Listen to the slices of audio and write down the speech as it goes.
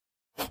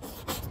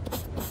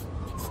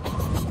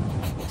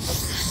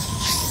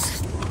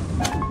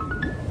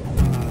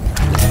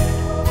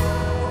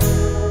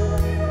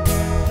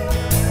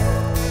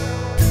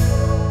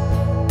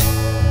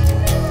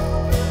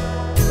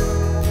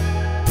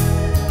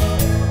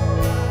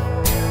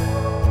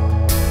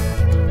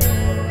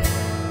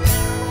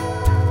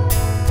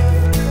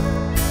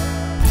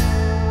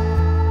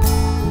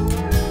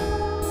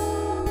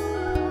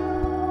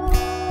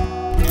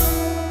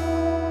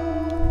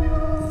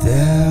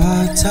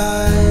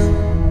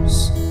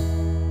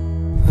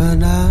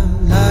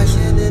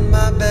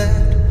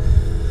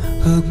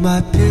hug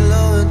my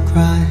pillow and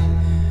cry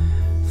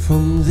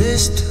from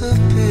this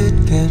stupid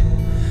bed,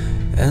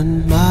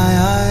 and my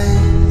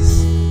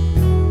eyes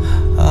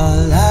are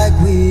like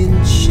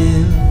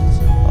windshields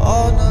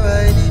on a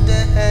rainy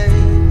day,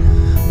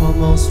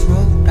 almost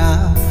rolled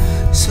out,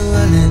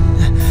 swelling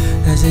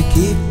as they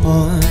keep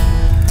on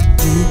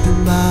deep in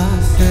my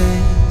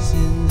face.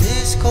 In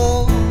this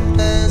cold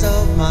hands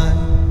of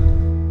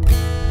mine,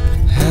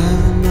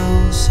 heaven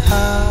knows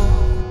how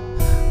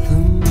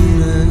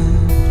embittered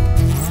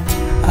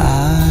I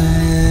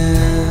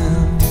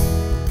am,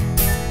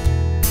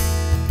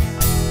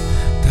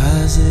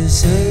 'cause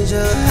this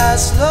angel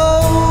has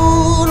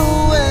flown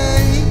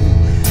away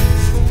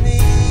from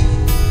me,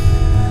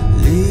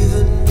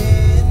 leaving me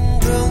in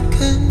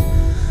drunken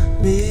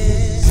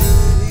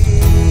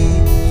misery.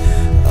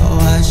 Oh,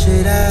 I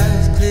should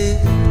have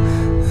clipped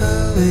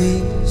her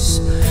wings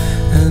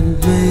and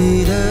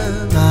made her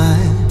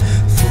mine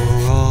for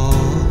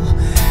all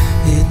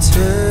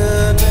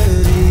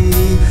eternity.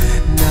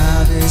 Now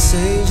this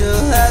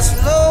angel has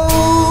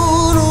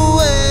flown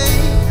away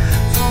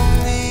from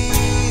me.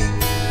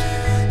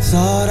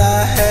 Thought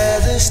I had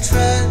the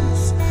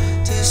strength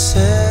to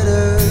set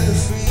her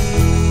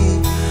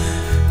free,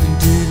 and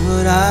did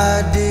what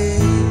I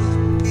did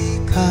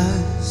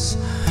because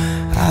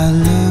I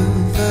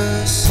love her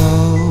so.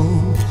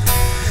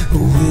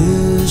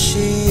 Will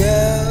she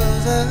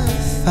ever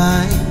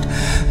find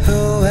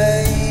her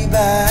way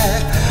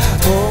back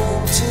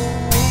home to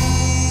me?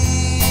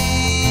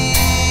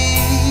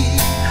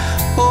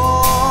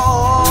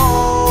 Oh,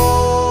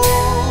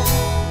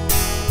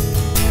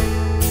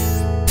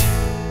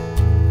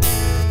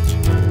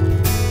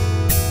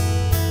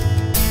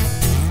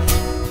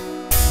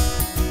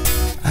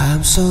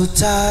 I'm so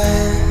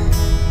tired,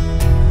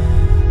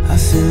 I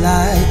feel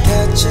like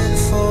catching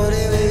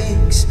 40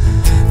 weeks,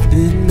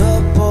 been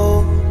up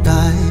all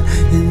night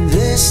in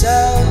this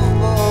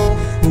elbow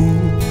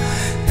room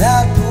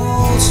that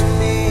puts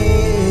me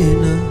in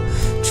a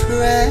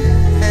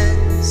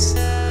trance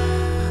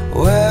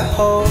where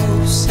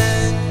hopes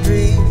and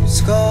dreams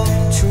come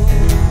true.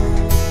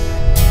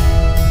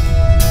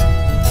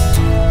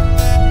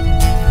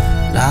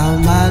 Now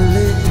my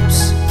lips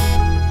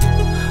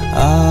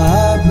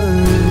are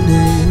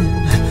burning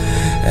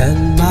and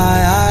my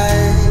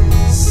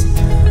eyes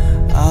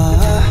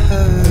are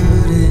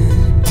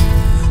hurting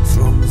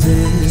from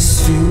these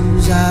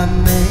fumes I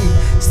made.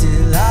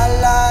 Still I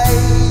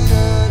light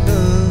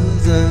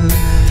another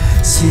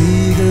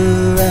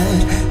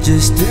cigarette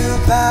just to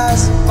pass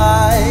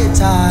my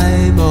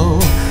time. Oh,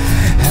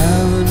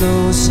 heaven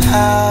knows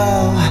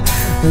how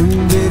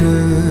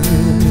embittered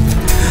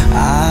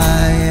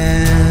I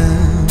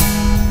am,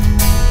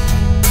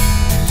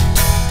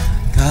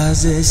 'cause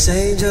this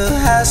angel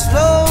has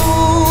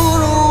flown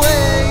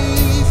away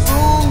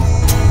from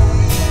me,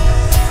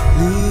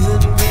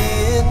 leaving me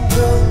in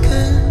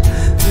broken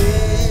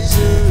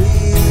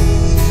misery.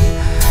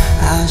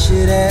 I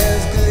should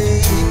have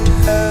clipped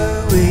her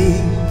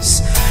wings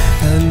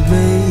and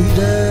made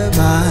her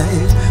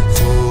mine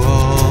for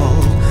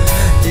all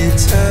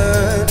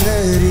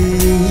eternity.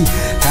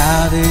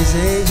 Now this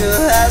angel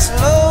has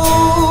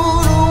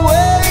flown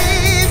away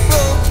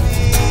from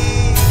me.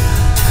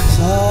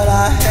 Thought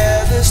I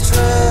had the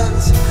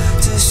strength